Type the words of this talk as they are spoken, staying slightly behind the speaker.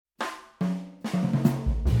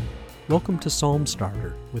Welcome to Psalm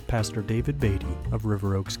Starter with Pastor David Beatty of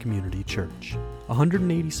River Oaks Community Church.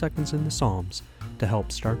 180 seconds in the Psalms to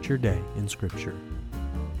help start your day in Scripture.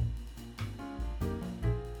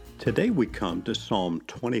 Today we come to Psalm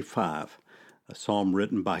 25, a psalm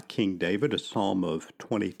written by King David, a psalm of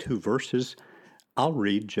 22 verses. I'll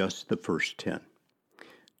read just the first 10.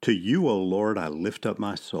 To you, O Lord, I lift up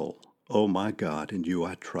my soul. O my God, in you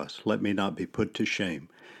I trust. Let me not be put to shame.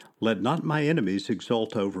 Let not my enemies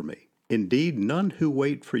exult over me. Indeed, none who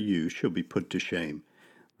wait for you shall be put to shame.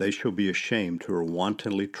 They shall be ashamed who are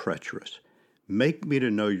wantonly treacherous. Make me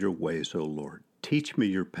to know your ways, O Lord. Teach me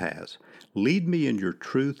your paths. Lead me in your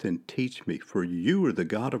truth and teach me, for you are the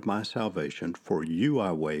God of my salvation. For you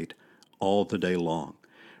I wait all the day long.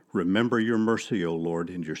 Remember your mercy, O Lord,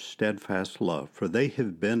 and your steadfast love, for they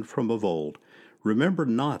have been from of old. Remember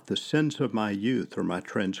not the sins of my youth or my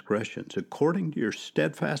transgressions. According to your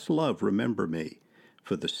steadfast love, remember me,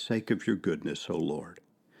 for the sake of your goodness, O Lord.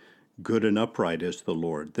 Good and upright is the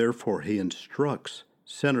Lord. Therefore he instructs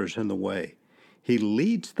sinners in the way. He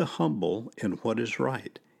leads the humble in what is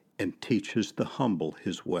right and teaches the humble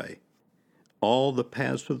his way. All the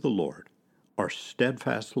paths of the Lord are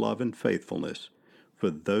steadfast love and faithfulness for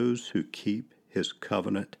those who keep his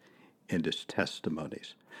covenant and his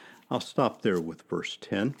testimonies. I'll stop there with verse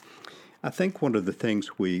 10. I think one of the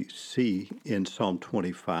things we see in Psalm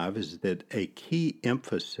 25 is that a key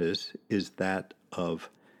emphasis is that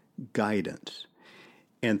of guidance.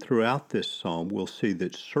 And throughout this psalm, we'll see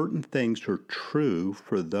that certain things are true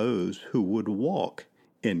for those who would walk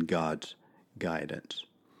in God's guidance.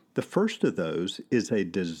 The first of those is a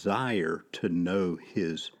desire to know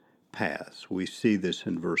his paths. We see this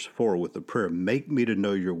in verse 4 with the prayer, make me to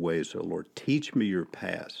know your ways, O Lord. Teach me your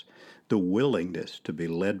paths. The willingness to be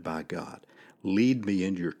led by God. Lead me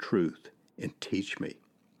in your truth and teach me.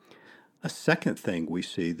 A second thing we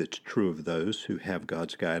see that's true of those who have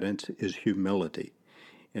God's guidance is humility.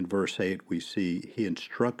 In verse 8 we see he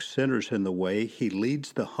instructs sinners in the way, he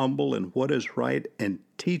leads the humble in what is right, and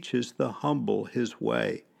teaches the humble his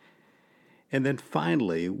way. And then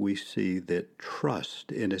finally we see that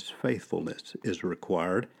trust in his faithfulness is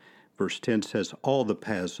required. Verse 10 says, all the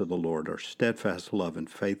paths of the Lord are steadfast love and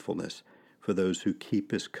faithfulness for those who keep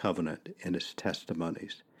his covenant and his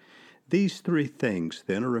testimonies. These three things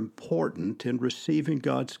then are important in receiving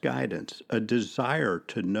God's guidance: a desire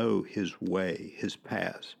to know his way, his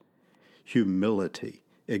paths, humility,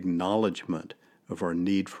 acknowledgement of our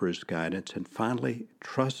need for his guidance, and finally,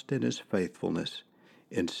 trust in his faithfulness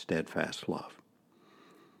and steadfast love.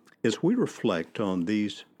 As we reflect on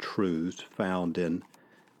these truths found in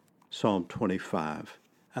Psalm 25,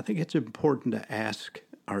 I think it's important to ask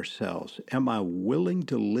ourselves, am I willing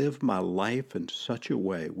to live my life in such a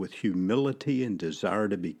way with humility and desire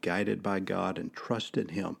to be guided by God and trust in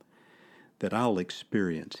him that I'll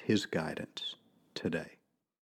experience his guidance today?